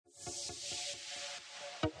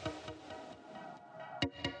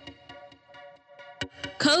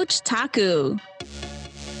Coach Taku.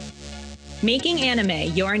 Making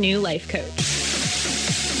anime your new life coach.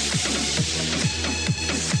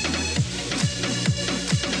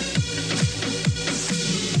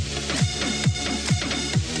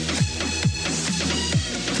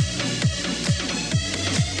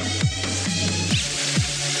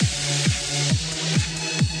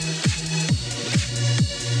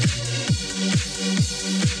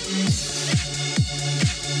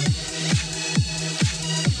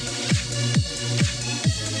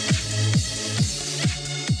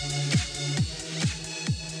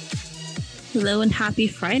 Hello and happy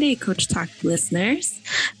Friday, Coach Talk listeners.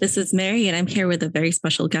 This is Mary, and I'm here with a very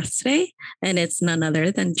special guest today, and it's none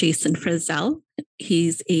other than Jason Frizzell.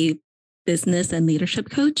 He's a business and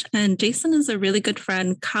leadership coach, and Jason is a really good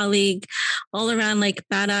friend, colleague, all around like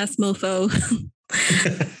badass mofo.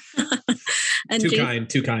 And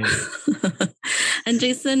too kind. And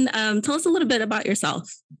Jason, tell us a little bit about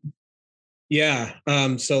yourself. Yeah.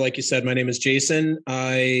 So like you said, my name is Jason.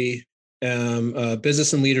 I am a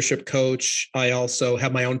business and leadership coach. I also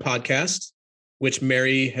have my own podcast, which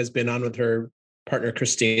Mary has been on with her partner,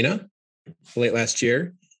 Christina, late last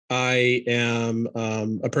year. I am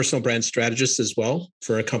a personal brand strategist as well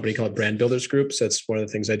for a company called Brand Builders Group. So that's one of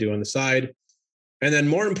the things I do on the side. And then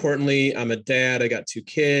more importantly, I'm a dad. I got 2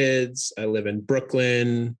 kids. I live in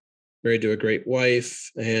Brooklyn, married to a great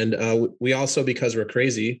wife. And we also, because we're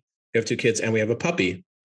crazy, we have 2 kids and we have a puppy.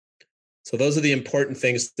 So those are the important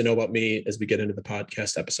things to know about me as we get into the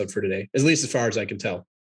podcast episode for today, at least as far as I can tell.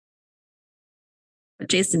 What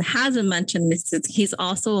Jason hasn't mentioned is he's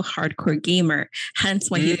also a hardcore gamer,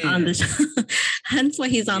 hence why he's on the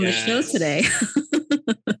the show today.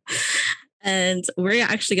 And we're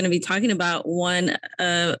actually going to be talking about one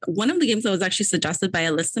of the games that was actually suggested by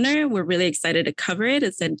a listener. We're really excited to cover it.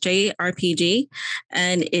 It's a JRPG,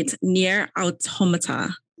 and it's Nier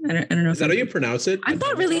Automata. I don't know. Is that how you pronounce it? I'm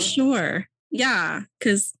not really sure. Yeah,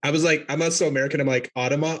 because I was like, I'm not so American. I'm like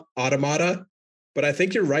automata, but I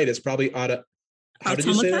think you're right. It's probably How did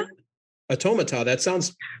you say that? Automata. That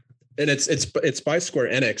sounds, and it's by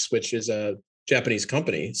Square Enix, which is a Japanese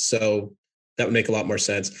company. So that would make a lot more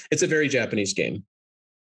sense. It's a very Japanese game.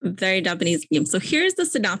 Very Japanese game. So here's the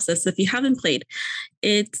synopsis. If you haven't played,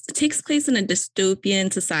 it takes place in a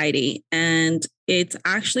dystopian society, and it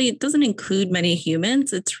doesn't include many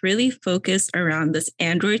humans. It's really focused around this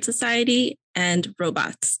android society and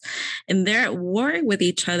robots. And they're at war with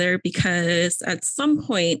each other because at some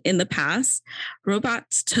point in the past,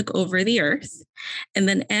 robots took over the earth, and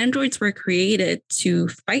then androids were created to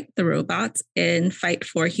fight the robots and fight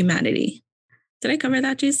for humanity. Did I cover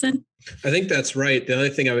that, Jason? I think that's right. The other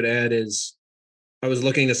thing I would add is I was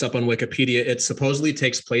looking this up on Wikipedia. It supposedly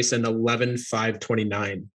takes place in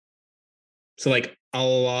 11,529. So like a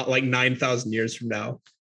lot, like 9,000 years from now.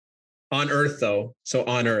 On Earth, though. So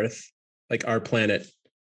on Earth, like our planet.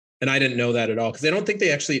 And I didn't know that at all because I don't think they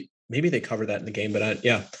actually, maybe they cover that in the game, but I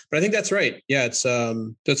think that's right. Yeah, it's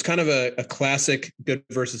kind of a classic good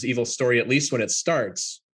versus evil story, at least when it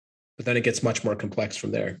starts, but then it gets much more complex from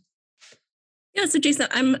there. Yeah, so Jason,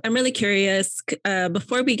 I'm really curious.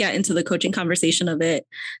 Before we get into the coaching conversation of it,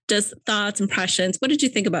 just thoughts, impressions. What did you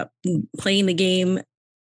think about playing the game?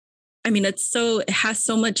 I mean, it has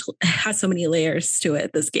so many layers to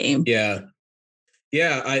it. This game. Yeah.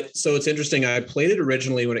 So it's interesting. I played it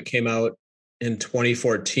originally when it came out in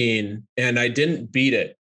 2014, and I didn't beat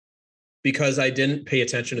it because I didn't pay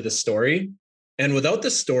attention to the story. And without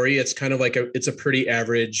the story, it's kind of like it's a pretty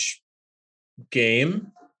average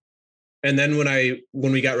game. And then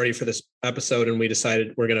when we got ready for this episode and we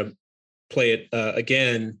decided we're going to play it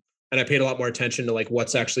again, and I paid a lot more attention to like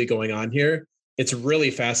what's actually going on here. It's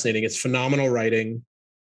really fascinating. It's phenomenal writing.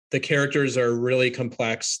 The characters are really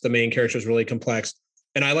complex. The main character is really complex.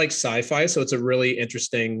 And I like sci-fi. So it's a really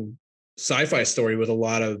interesting sci-fi story with a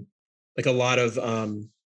lot of what's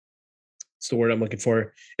the word I'm looking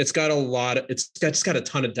for? It's got a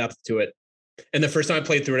ton of depth to it. And the first time I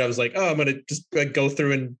played through it, I was like, oh, I'm going to just like go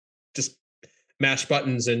through and just mash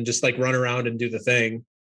buttons and just like run around and do the thing.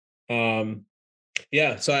 So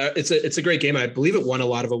it's a great game. I believe it won a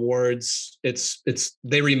lot of awards.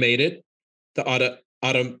 They remade it, the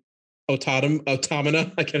Automata. I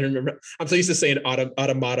can't remember. I'm so used to saying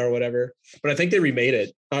automata or whatever, but I think they remade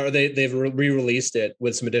it, or they've re-released it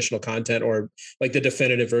with some additional content, or like the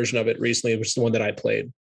definitive version of it recently, which is the one that I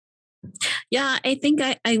played. Yeah, I think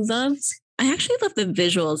I actually love the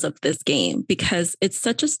visuals of this game because it's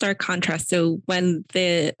such a stark contrast. So when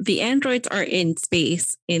the androids are in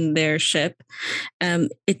space in their ship,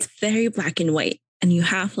 it's very black and white, and you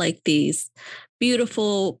have like these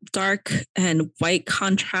beautiful dark and white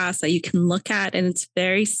contrast that you can look at, and it's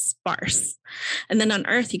very sparse. And then on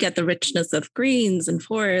Earth, you get the richness of greens and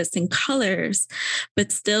forests and colors,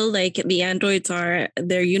 but still, like the androids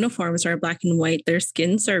their uniforms are black and white. Their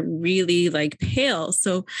skins are really like pale.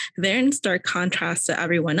 So they're in stark contrast to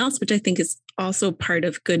everyone else, which I think is also part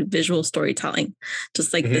of good visual storytelling,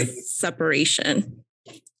 just like this separation.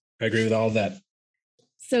 I agree with all of that.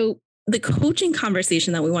 So the coaching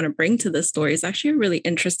conversation that we want to bring to this story is actually a really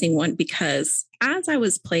interesting one, because as I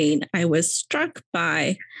was playing, I was struck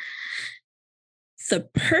by the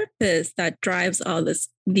purpose that drives all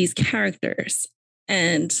these characters,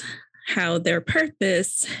 and how their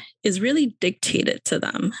purpose is really dictated to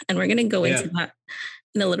them. And we're going to go into that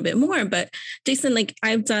in a little bit more. But Jason, like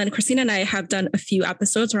Christina and I have done a few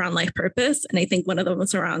episodes around life purpose. And I think one of them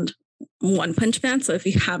was around One Punch Man. So if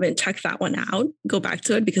you haven't checked that one out, go back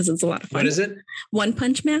to it because it's a lot of fun. What is it? One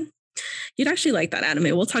Punch Man. You'd actually like that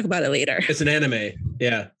anime. We'll talk about it later. It's an anime.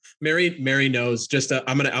 Yeah. Mary knows,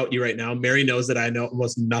 I'm going to out you right now. Mary knows that I know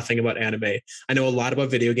almost nothing about anime. I know a lot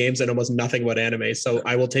about video games and almost nothing about anime. So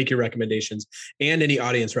I will take your recommendations and any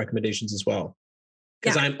audience recommendations as well,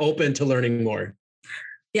 because I'm open to learning more.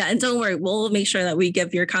 Yeah. And don't worry, we'll make sure that we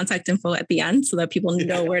give your contact info at the end so that people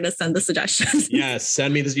know where to send the suggestions. Yes.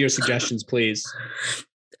 Send me your suggestions, please.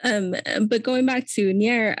 But going back to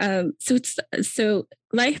Nier, so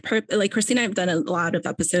life purpose, like Christina, I've done a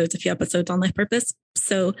few episodes on life purpose.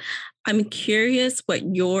 So I'm curious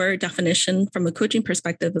what your definition from a coaching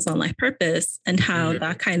perspective is on life purpose, and how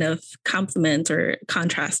that kind of complements or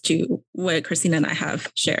contrasts to what Christina and I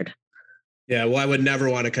have shared. Yeah, well, I would never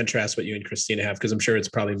want to contrast what you and Christina have, because I'm sure it's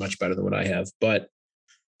probably much better than what I have. But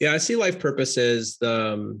yeah, I see life purpose as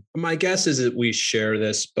my guess is that we share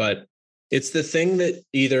this, but it's the thing that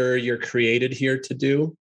either you're created here to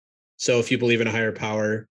do. So if you believe in a higher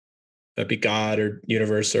power, that'd be God or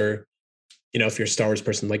universe, or, if you're a Star Wars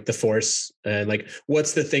person, like the Force, and like,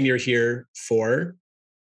 what's the thing you're here for?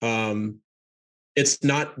 It's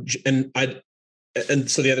not,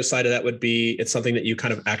 and so the other side of that would be, it's something that you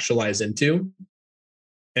kind of actualize into.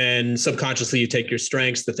 And subconsciously you take your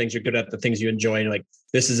strengths, the things you're good at, the things you enjoy, and you're like,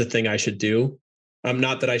 this is a thing I should do.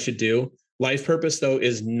 Not that I should do. Life purpose, though,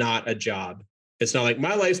 is not a job. It's not like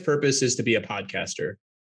my life's purpose is to be a podcaster.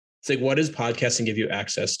 It's like, what does podcasting give you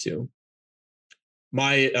access to?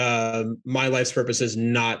 My life's purpose is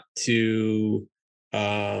not to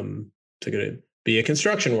be a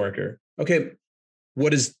construction worker. Okay,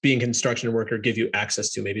 what does being a construction worker give you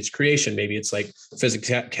access to? Maybe it's creation. Maybe it's like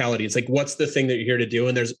physicality. It's like, what's the thing that you're here to do?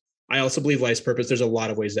 And I also believe life's purpose, there's a lot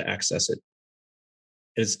of ways to access it.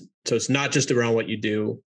 So it's not just around what you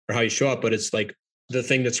do or how you show up, but it's like the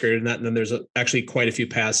thing that's greater than that. And then there's actually quite a few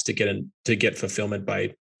paths to get fulfillment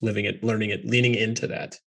by living it, learning it, leaning into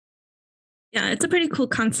that. Yeah, it's a pretty cool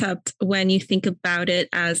concept when you think about it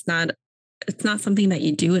as it's not something that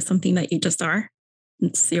you do, it's something that you just are.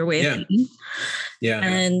 It's your way of being. Yeah.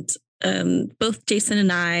 And both Jason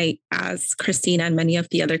and I, as Christina and many of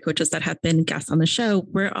the other coaches that have been guests on the show,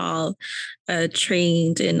 we're all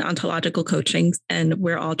trained in ontological coaching, and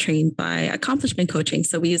we're all trained by accomplishment coaching.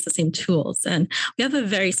 So we use the same tools, and we have a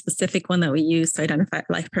very specific one that we use to identify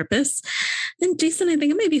life purpose. And Jason, I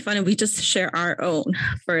think it may be fun if we just share our own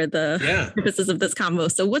for the purposes of this combo.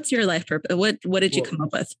 So what's your life purpose? What did you come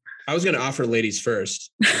up with? I was going to offer ladies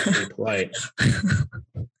first. To be polite.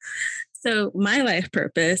 So my life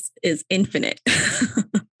purpose is infinite.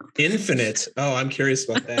 Infinite. Oh, I'm curious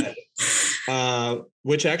about that.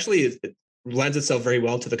 Which actually lends itself very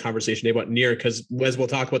well to the conversation about Nier, because as we'll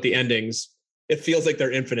talk about the endings, it feels like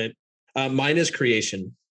they're infinite. Mine is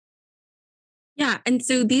creation. Yeah. And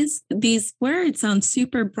so these words sound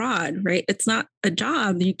super broad, right? It's not a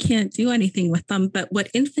job. You can't do anything with them. But what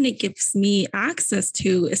infinite gives me access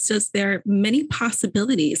to is just there are many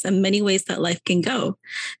possibilities and many ways that life can go.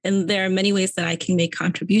 And there are many ways that I can make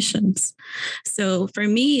contributions. So for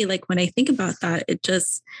me, like when I think about that, it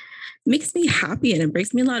just makes me happy, and it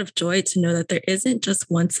brings me a lot of joy to know that there isn't just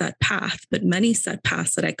one set path, but many set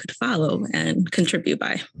paths that I could follow and contribute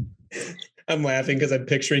by. I'm laughing because I'm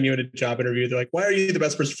picturing you in a job interview. They're like, why are you the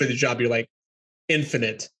best person for the job? You're like,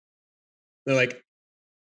 infinite. They're like,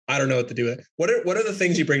 I don't know what to do with it. What are the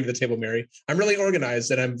things you bring to the table, Mary? I'm really organized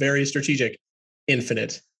and I'm very strategic.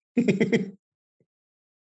 Infinite. I'm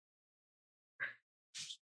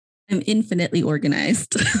infinitely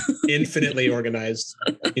organized. Infinitely organized.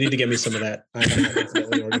 You need to give me some of that. I'm not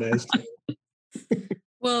infinitely organized.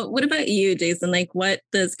 Well, what about you, Jason? Like, what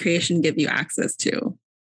does creation give you access to?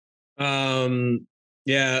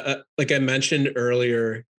 Like I mentioned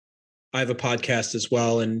earlier, I have a podcast as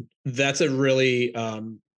well. And that's a really,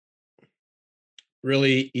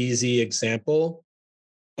 really easy example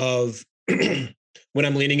of when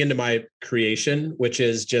I'm leaning into my creation, which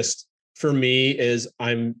is just for me is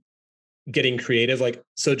I'm getting creative. Like,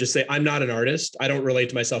 so just say I'm not an artist. I don't relate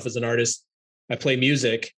to myself as an artist. I play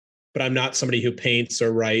music, but I'm not somebody who paints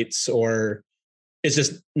or writes, or it's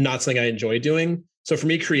just not something I enjoy doing. So for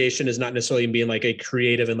me, creation is not necessarily being like a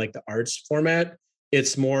creative in like the arts format.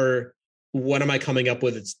 It's more, what am I coming up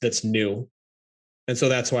with that's new? And so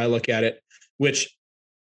that's why I look at it, which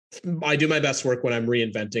I do my best work when I'm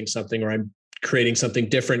reinventing something or I'm creating something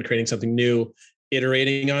different, creating something new,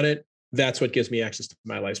 iterating on it. That's what gives me access to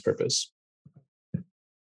my life's purpose.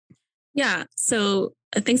 Yeah. So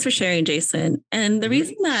thanks for sharing, Jason. And the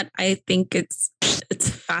reason that I think it's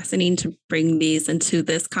fascinating to bring these into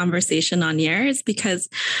this conversation on air is because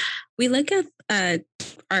we look at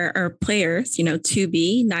our players,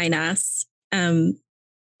 2B, 9S, and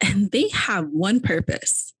they have one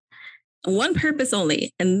purpose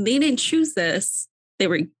only. And they didn't choose this. They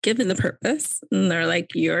were given the purpose. And they're like,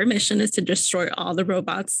 your mission is to destroy all the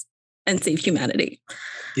robots and save humanity.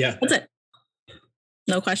 Yeah. That's it.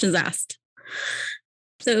 No questions asked.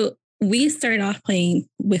 So we started off playing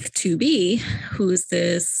with 2B, who's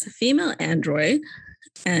this female android,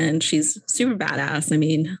 and she's super badass. I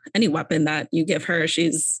mean, any weapon that you give her,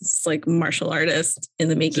 she's like martial artist in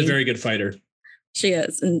the making. She's a very good fighter. She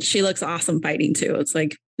is. And she looks awesome fighting too. It's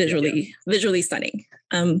like visually stunning.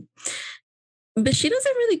 But she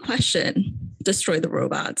doesn't really question destroy the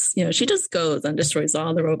robots. She just goes and destroys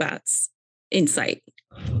all the robots in sight.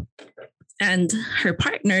 And her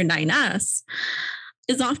partner, 9S,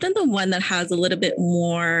 is often the one that has a little bit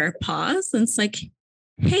more pause. And it's like,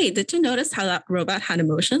 hey, did you notice how that robot had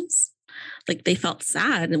emotions? Like they felt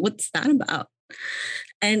sad. And what's that about?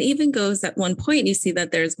 And even goes at one point, you see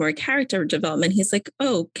that there's more character development. He's like,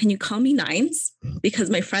 oh, can you call me Nines? Because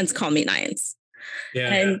my friends call me Nines.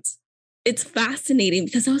 Yeah. And it's fascinating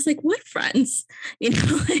because I was like, what friends?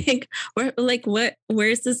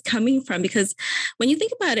 Where's this coming from? Because when you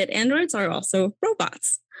think about it, androids are also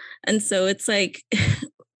robots. And so it's like,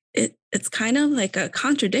 it's kind of like a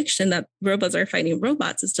contradiction that robots are fighting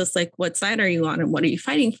robots. It's just like, what side are you on and what are you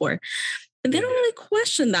fighting for? And they don't really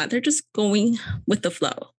question that. They're just going with the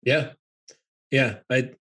flow. Yeah. Yeah.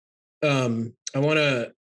 I want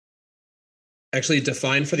to actually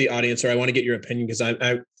define for the audience, or I want to get your opinion, because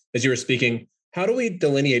I as you were speaking, how do we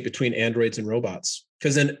delineate between androids and robots?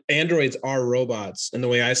 Because then androids are robots. And the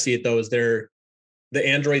way I see it, though, is the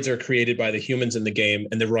androids are created by the humans in the game,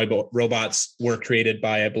 and the robots were created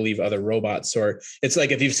by, I believe, other robots. Or it's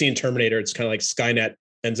like, if you've seen Terminator, it's kind of like Skynet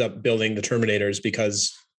ends up building the Terminators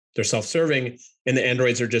because they're self-serving, and the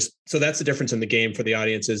androids are just, so that's the difference in the game for the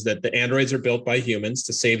audience, is that the androids are built by humans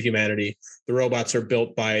to save humanity. The robots are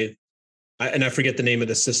built by, and I forget the name of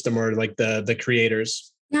the system, or like the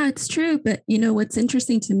creators. Yeah, it's true. But what's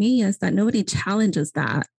interesting to me is that nobody challenges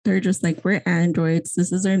that. They're just like, we're androids.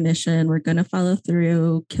 This is our mission. We're going to follow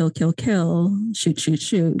through, kill, kill, kill, shoot, shoot,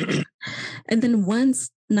 shoot. And then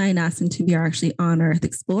once 9S and 2B are actually on Earth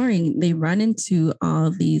exploring, they run into all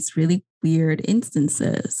of these really weird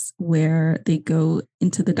instances where they go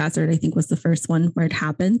into the desert. I think was the first one where it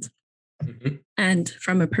happened. Mm-hmm. And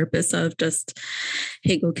from a purpose of just,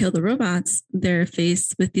 hey, go kill the robots, they're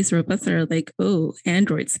faced with these robots that are like, oh,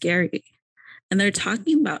 android scary. And they're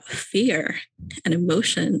talking about fear and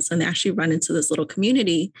emotions. And they actually run into this little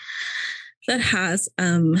community that has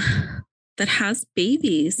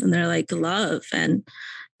babies, and they're like, love and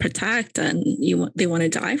protect, and they want to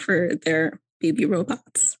die for their baby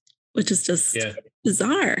robots, which is just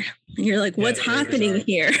bizarre. And you're like, what's happening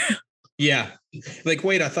here? Yeah. Like,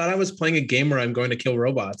 wait, I thought I was playing a game where I'm going to kill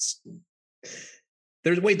robots.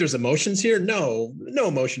 There's emotions here? No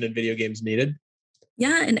emotion in video games needed.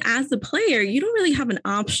 Yeah. And as the player, you don't really have an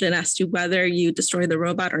option as to whether you destroy the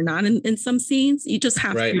robot or not in some scenes. You just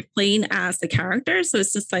have to be playing as the character. So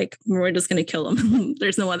it's just like, we're just going to kill them.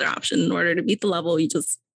 There's no other option. In order to beat the level, you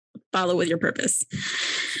just follow with your purpose.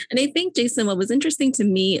 And I think, Jason, what was interesting to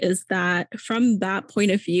me is that from that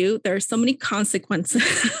point of view, there are so many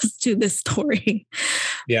consequences to this story.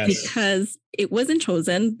 Yes. Because it wasn't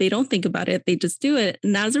chosen. They don't think about it. They just do it.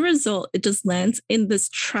 And as a result, it just lands in this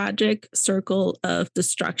tragic circle of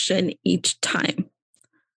destruction each time.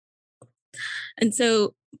 And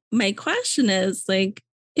so my question is, like,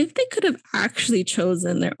 if they could have actually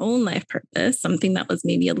chosen their own life purpose, something that was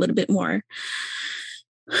maybe a little bit more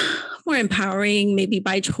empowering, maybe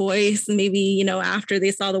by choice, maybe, after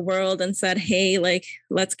they saw the world and said, hey, like,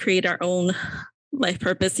 let's create our own life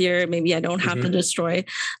purpose here. Maybe I don't have to destroy.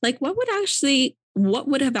 Like, what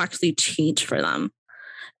would have actually changed for them?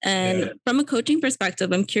 And from a coaching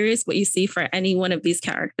perspective, I'm curious what you see for any one of these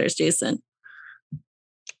characters, Jason.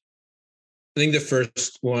 I think the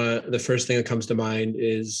first thing that comes to mind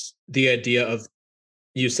is the idea of,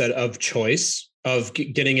 you said, of choice, of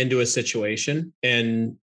getting into a situation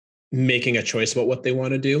and making a choice about what they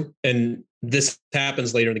want to do. And this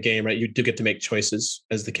happens later in the game, right? You do get to make choices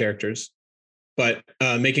as the characters, but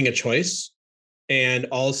making a choice, and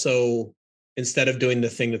also instead of doing the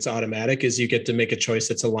thing that's automatic, is you get to make a choice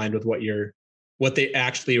that's aligned with what they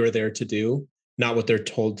actually are there to do, not what they're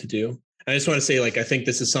told to do. I just want to say, like, I think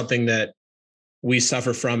this is something that we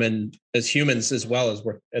suffer from, and as humans as well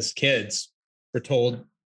as kids, we're told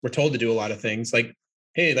to do a lot of things, like,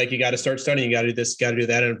 hey, like, you got to start studying, you got to do this, got to do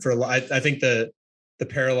that. And for a lot, I think the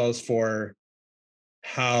parallels for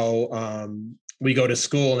how we go to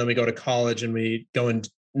school and then we go to college and we go, and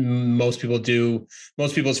most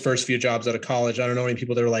people's first few jobs out of college. I don't know any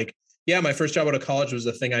people that are like, yeah, my first job out of college was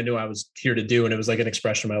the thing I knew I was here to do. And it was like an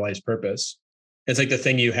expression of my life's purpose. It's like the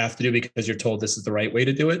thing you have to do because you're told this is the right way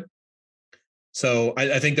to do it. So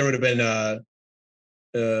I think there would have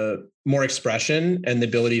been more expression and the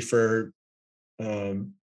ability for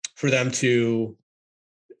them to,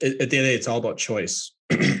 at the end of the day, it's all about choice.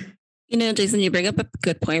 Jason, you bring up a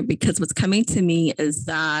good point, because what's coming to me is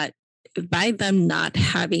that by them not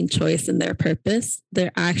having choice in their purpose,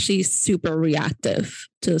 they're actually super reactive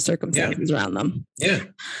to the circumstances around them. Yeah.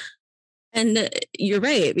 And you're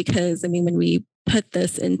right, because when we put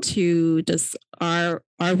this into just our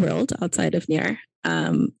world outside of Nier,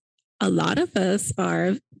 a lot of us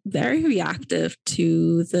are very reactive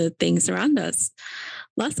to the things around us.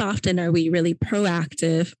 Less often are we really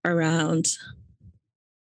proactive around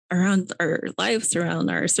our lives, around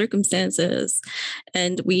our circumstances.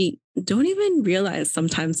 And we don't even realize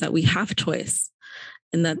sometimes that we have choice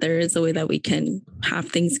and that there is a way that we can have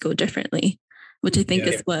things go differently, which I think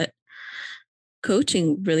is what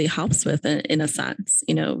coaching really helps with, in a sense,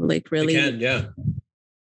 like really,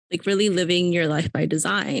 like really living your life by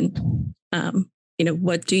design.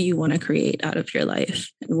 What do you want to create out of your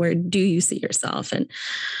life, and where do you see yourself, and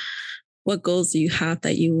what goals do you have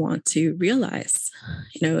that you want to realize,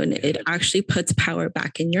 and it actually puts power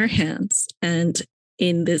back in your hands. And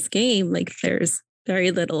in this game, like, there's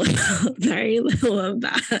very little of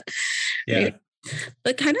that. Yeah. Right?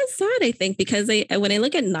 But kind of sad, I think, because when I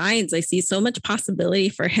look at Nines, I see so much possibility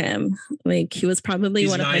for him. Like, he was probably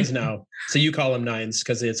He's one of Nines now. So you call him Nines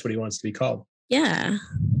because it's what he wants to be called. Yeah.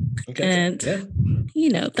 Okay. And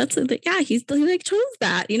that's he's like chose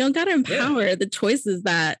that. Got to empower the choices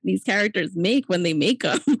that these characters make when they make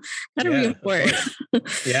them. Got to reinforce.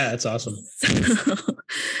 Yeah, that's awesome.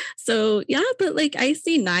 So but like, I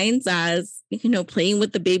see Nines as playing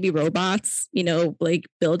with the baby robots. Like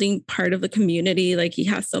building part of the community. Like, he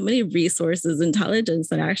has so many resources, intelligence,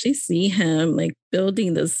 that I actually see him like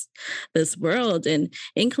building this world and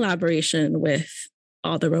in collaboration with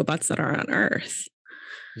all the robots that are on Earth.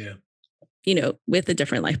 Yeah. With a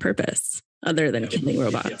different life purpose other than killing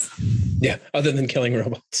robots. Yeah. Other than killing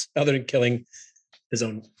robots, other than killing his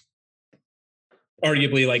own,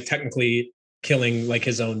 arguably, like, technically killing like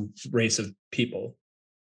his own race of people.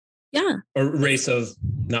 Yeah. Or race of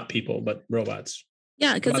not people, but robots.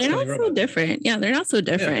 Yeah, because they're not so different. Yeah, they're not so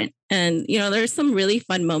different. Yeah. And, there's some really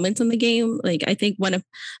fun moments in the game. Like, I think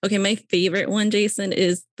my favorite one, Jason,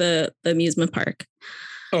 is the amusement park.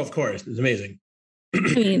 Oh, of course. It's amazing.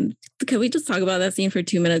 Can we just talk about that scene for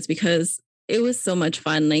 2 minutes? Because it was so much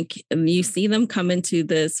fun. Like, you see them come into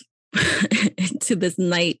this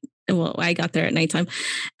night. Well, I got there at nighttime,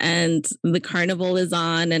 and the carnival is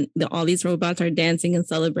on, and all these robots are dancing and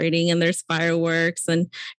celebrating, and there's fireworks, and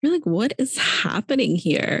you're like, what is happening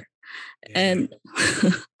here? Yeah. And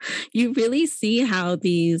you really see how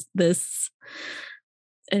this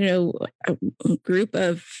group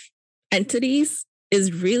of entities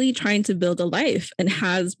is really trying to build a life and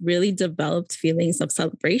has really developed feelings of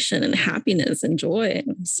celebration and happiness and joy.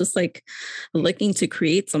 And it's just like looking to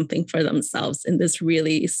create something for themselves in this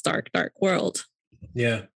really stark, dark world.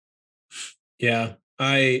 Yeah. Yeah.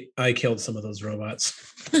 I killed some of those robots.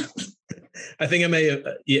 I think I may have,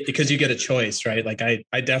 because you get a choice, right? Like,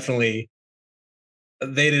 I definitely,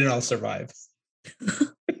 they didn't all survive.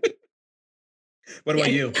 What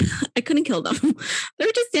about you? I couldn't kill them. They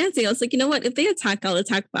were just dancing. I was like, you know what? If they attack, I'll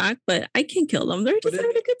attack back, but I can't kill them. They're just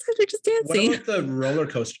having a good time. They're just dancing. What about the roller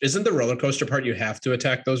coaster? Isn't the roller coaster part you have to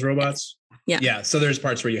attack those robots? Yeah. Yeah. So there's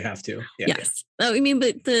parts where you have to. Yeah. Yes. But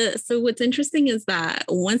so what's interesting is that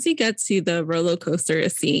once you get to the roller coaster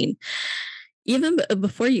scene, even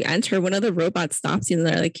before you enter, one of the robots stops you and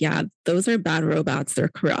they're like, yeah, those are bad robots. They're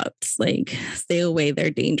corrupt. Like, stay away.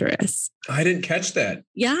 They're dangerous. I didn't catch that.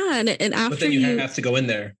 Yeah. And after but then you have to go in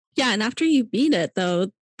there. Yeah. And after you beat it,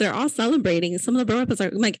 though, they're all celebrating. Some of the robots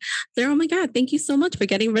are like, oh my God, thank you so much for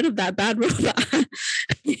getting rid of that bad robot.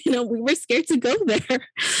 We were scared to go there.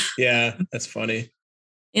 Yeah, that's funny.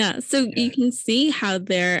 Yeah. So you can see how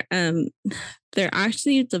they're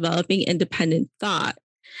actually developing independent thought.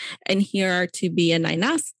 And here are to be and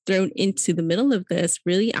 9S thrown into the middle of this,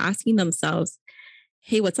 really asking themselves,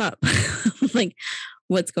 hey, what's up? Like,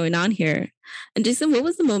 what's going on here? And Jason, what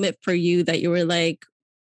was the moment for you that you were like,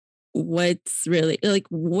 what's really like,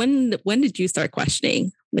 when did you start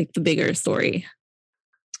questioning like the bigger story?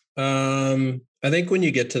 I think when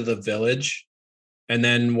you get to the village, and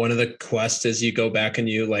then one of the quests is you go back and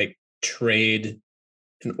you like trade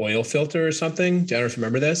an oil filter or something. Do you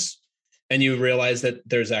remember this? And you realize that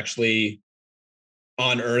there's actually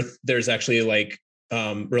on Earth, there's actually like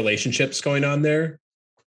relationships going on there.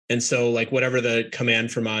 And so like whatever the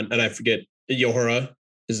command from on, and I forget, Yohara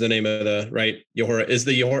is the name of the, right? Yohara is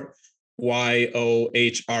the Yohara,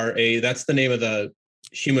 YOHRA. That's the name of the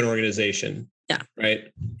human organization. Yeah.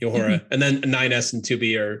 Right. Yohara. Mm-hmm. And then 9S and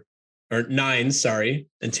 2B or 9, sorry,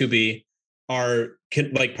 and 2B are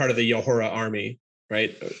like part of the Yohara army,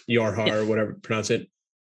 right? Yorha or whatever pronounce it.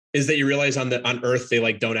 Is that you realize on Earth they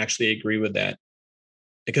like don't actually agree with that,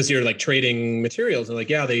 because you're like trading materials and like,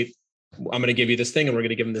 yeah, I'm going to give you this thing and we're going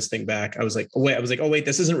to give them this thing back. I was like, oh wait,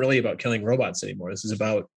 this isn't really about killing robots anymore. This is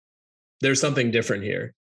about, there's something different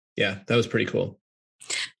here. Yeah, that was pretty cool.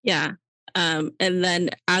 Yeah. And then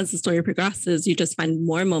as the story progresses, you just find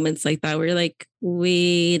more moments like that where you're like,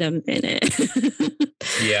 wait a minute.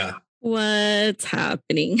 Yeah. What's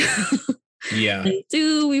happening? Yeah. And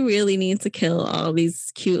do we really need to kill all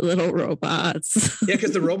these cute little robots? Yeah,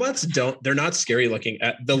 because the robots they're not scary looking.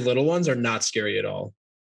 The little ones are not scary at all.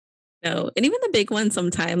 No, and even the big ones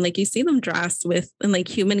sometimes, like you see them dressed in like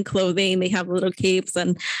human clothing. They have little capes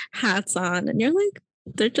and hats on, and you're like,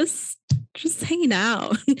 they're just hanging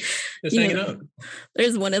out. Just hanging out.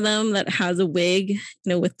 There's one of them that has a wig,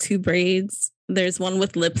 with 2 braids. There's one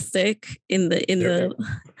with lipstick in the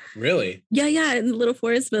Really? Yeah. In the Little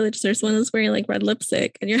Forest Village, there's one that's wearing like red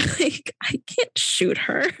lipstick, and you're like, I can't shoot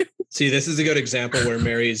her. See, this is a good example where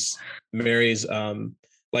Mary's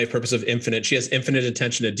life purpose of infinite. She has infinite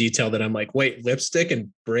attention to detail that I'm like, wait, lipstick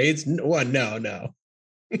and braids? No.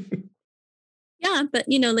 Yeah, but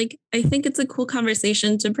like I think it's a cool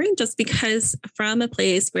conversation to bring, just because from a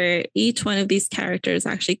place where each one of these characters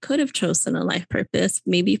actually could have chosen a life purpose.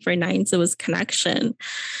 Maybe for Nines it was connection,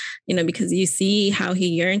 because you see how he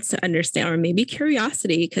yearns to understand, or maybe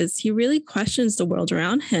curiosity, because he really questions the world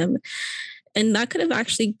around him. And that could have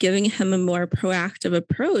actually given him a more proactive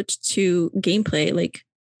approach to gameplay. Like,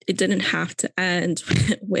 it didn't have to end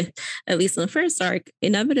with, at least in the first arc,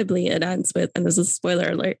 inevitably it ends with, and this is a spoiler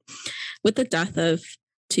alert, with the death of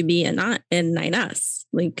 2B and 9S.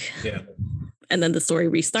 Like, yeah. And then the story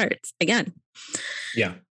restarts again.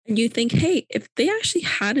 Yeah. And you think, hey, if they actually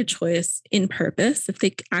had a choice in purpose, if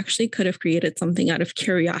they actually could have created something out of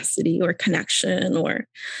curiosity or connection, or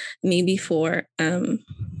maybe for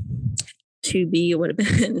 2B, it would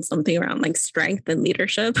have been something around like strength and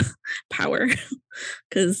leadership, power,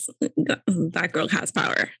 because that girl has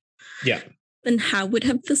power. Yeah. Then how would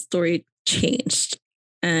have the story changed?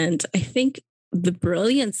 And I think the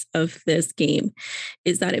brilliance of this game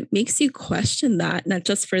is that it makes you question that, not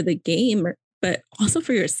just for the game, but also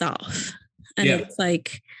for yourself. And it's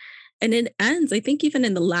like, and it ends, I think, even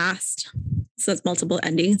in the last, so it's multiple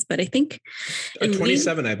endings, but I think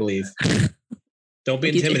 27, I believe. Don't be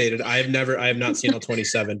intimidated. I have not seen all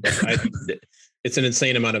 27, but it's an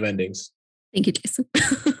insane amount of endings. Thank you, Jason.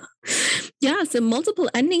 Yeah, so multiple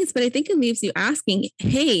endings, but I think it leaves you asking,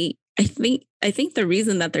 hey, I think the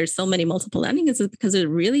reason that there's so many multiple endings is because it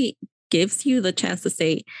really gives you the chance to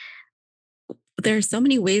say, there are so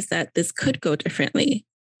many ways that this could go differently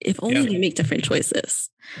if only you make different choices.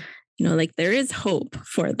 Like, there is hope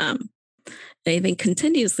for them. And I think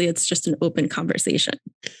continuously it's just an open conversation.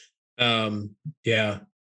 Yeah,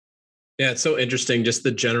 it's so interesting. Just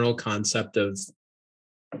the general concept of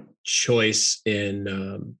choice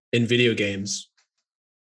in video games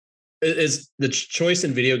is the choice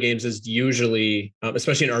in video games is usually,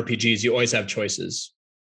 especially in RPGs, you always have choices.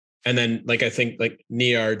 And then I think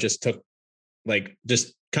Nier just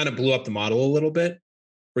kind of blew up the model a little bit,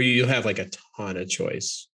 where you have a ton of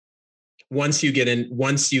choice. Once you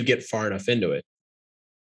get far enough into it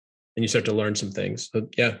and you start to learn some things. So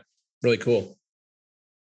yeah, really cool.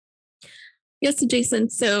 Yes, Jason.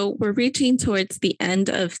 So we're reaching towards the end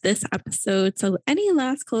of this episode. So any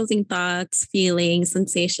last closing thoughts, feelings,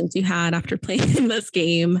 sensations you had after playing this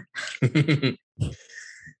game?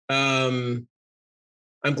 I'm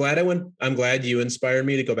glad you inspired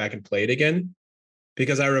me to go back and play it again,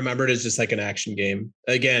 because I remember it as just like an action game.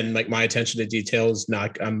 Again, like my attention to details,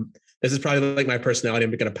 this is probably like my personality.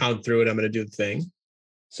 I'm going to pound through it. I'm going to do the thing.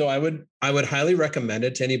 So I would highly recommend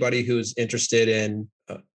it to anybody who's interested in,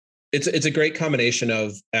 it's a great combination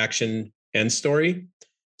of action and story.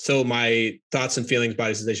 So my thoughts and feelings,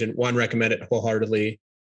 body sensation, 1, recommend it wholeheartedly.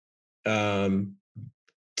 2,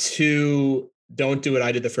 don't do what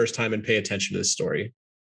I did the first time and pay attention to the story.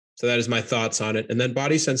 So that is my thoughts on it. And then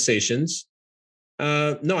body sensations.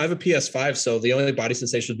 No, I have a PS5, so the only body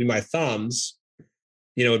sensation would be my thumbs.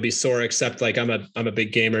 Would be sore, except like I'm a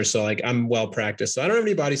big gamer, so like I'm well practiced. So I don't have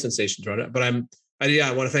any body sensations around it, but I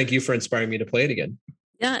want to thank you for inspiring me to play it again.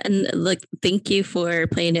 Yeah. And thank you for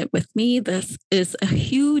playing it with me. This is a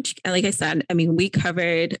huge, like I said, I mean, we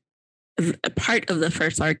covered a part of the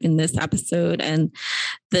first arc in this episode, and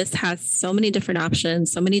this has so many different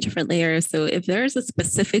options, so many different layers. So if there's a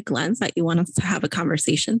specific lens that you want us to have a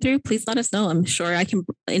conversation through, please let us know. I'm sure I can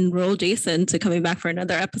enroll Jason to coming back for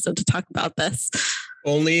another episode to talk about this.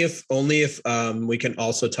 Only if we can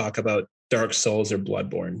also talk about Dark Souls or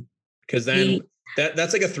Bloodborne, because then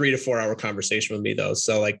that's like a 3 to 4 hour conversation with me though.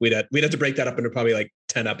 So like we'd have to break that up into probably like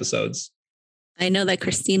 10 episodes. I know that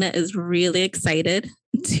Christina is really excited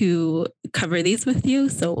to cover these with you,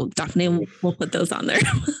 so definitely we'll put those on there.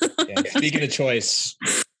 Yeah, speaking of choice.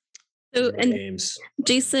 So, and games.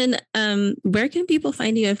 Jason, where can people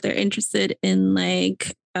find you if they're interested in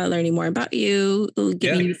learning more about you,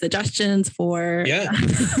 giving you suggestions for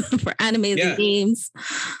for animes and games?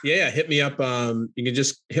 Yeah, hit me up. You can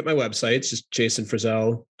just hit my website. It's just Jason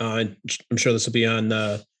Frizzell. I'm sure this will be on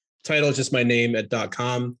the title. It's just my name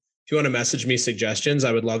 @.com. If you want to message me suggestions,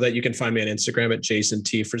 I would love that. You can find me on Instagram at Jason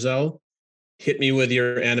T. Frizzell. Hit me with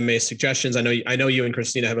your anime suggestions. I know you and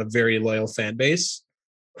Christina have a very loyal fan base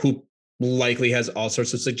who likely has all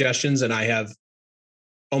sorts of suggestions, and I have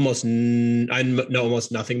almost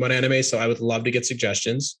nothing about anime, so I would love to get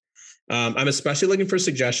suggestions. I'm especially looking for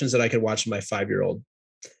suggestions that I could watch with my 5-year-old.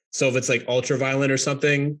 So if it's like ultra violent or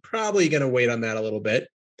something, probably going to wait on that a little bit.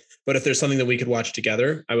 But if there's something that we could watch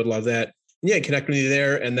together, I would love that. Yeah, connect with me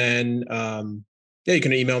there. And then, you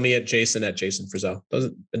can email me at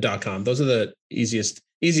jason@jasonfrizzell.com. Those are the easiest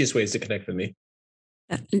ways to connect with me.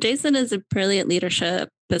 Yeah. Jason is a brilliant leadership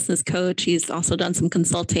business coach. He's also done some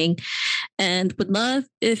consulting, and would love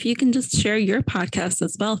if you can just share your podcast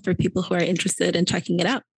as well for people who are interested in checking it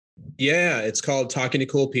out. Yeah, it's called Talking to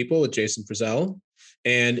Cool People with Jason Frizzell.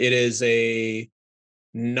 And it is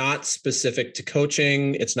not specific to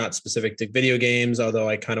coaching. It's not specific to video games, although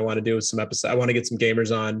I kind of want to do some episodes. I want to get some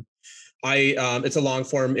gamers on. It's a long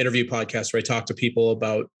form interview podcast where I talk to people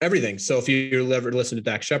about everything. So if you ever listen to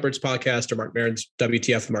Dax Shepard's podcast or Mark Maron's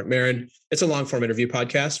WTF with Mark Maron, it's a long form interview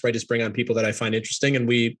podcast where I just bring on people that I find interesting, and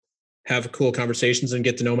we have cool conversations and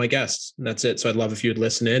get to know my guests. And that's it. So I'd love if you'd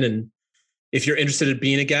listen in, and if you're interested in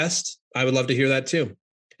being a guest, I would love to hear that too.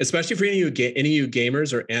 Especially for any of you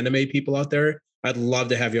gamers or anime people out there, I'd love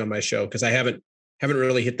to have you on my show, because I haven't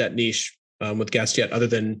really hit that niche with guests yet, other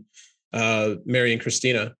than Mary and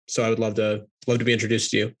Christina. So I would love to be introduced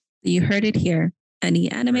to you. You heard it here.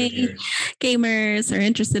 Any anime gamers are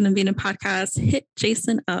interested in being a podcast, hit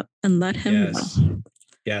Jason up and let him know.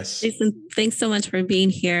 Yes. Jason, thanks so much for being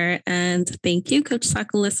here. And thank you, Coach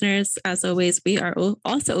Taku listeners. As always, we are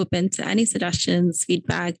also open to any suggestions,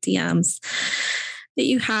 feedback, DMs that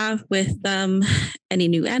you have with any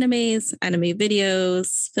new animes, anime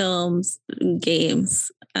videos, films,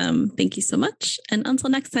 games. Thank you so much. And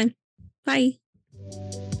until next time, bye.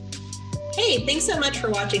 Hey, thanks so much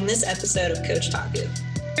for watching this episode of Coach Taku.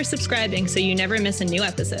 Or subscribing so you never miss a new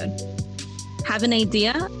episode. Have an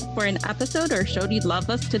idea for an episode or show you'd love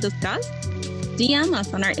us to discuss? DM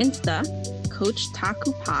us on our Insta, Coach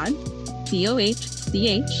Taku Pod,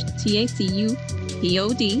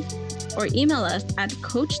 CoachTACUPOD, or email us at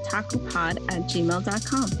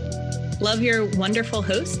coachtakupod@gmail.com. Love your wonderful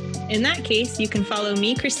host? In that case, you can follow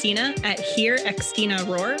me, Christina, at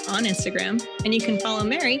HereXtinaRoar on Instagram, and you can follow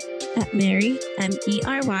Mary at Mary,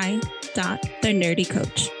 MERY,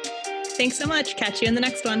 .TheNerdyCoach. Thanks so much. Catch you in the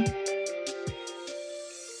next one.